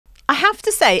I have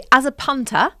to say, as a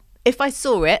punter, if I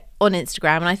saw it on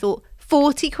Instagram and I thought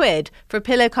 40 quid for a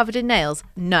pillow covered in nails,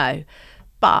 no.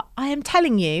 But I am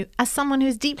telling you, as someone who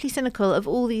is deeply cynical of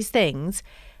all these things,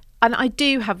 and I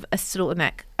do have a slaughter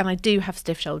neck and I do have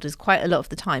stiff shoulders quite a lot of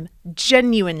the time,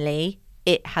 genuinely,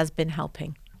 it has been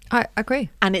helping. I agree.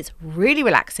 And it's really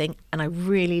relaxing and I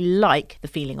really like the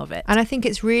feeling of it. And I think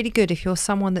it's really good if you're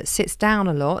someone that sits down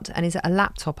a lot and is at a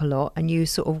laptop a lot and you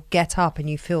sort of get up and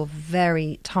you feel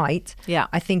very tight. Yeah.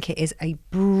 I think it is a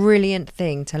brilliant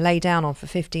thing to lay down on for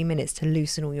 15 minutes to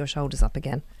loosen all your shoulders up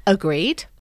again. Agreed.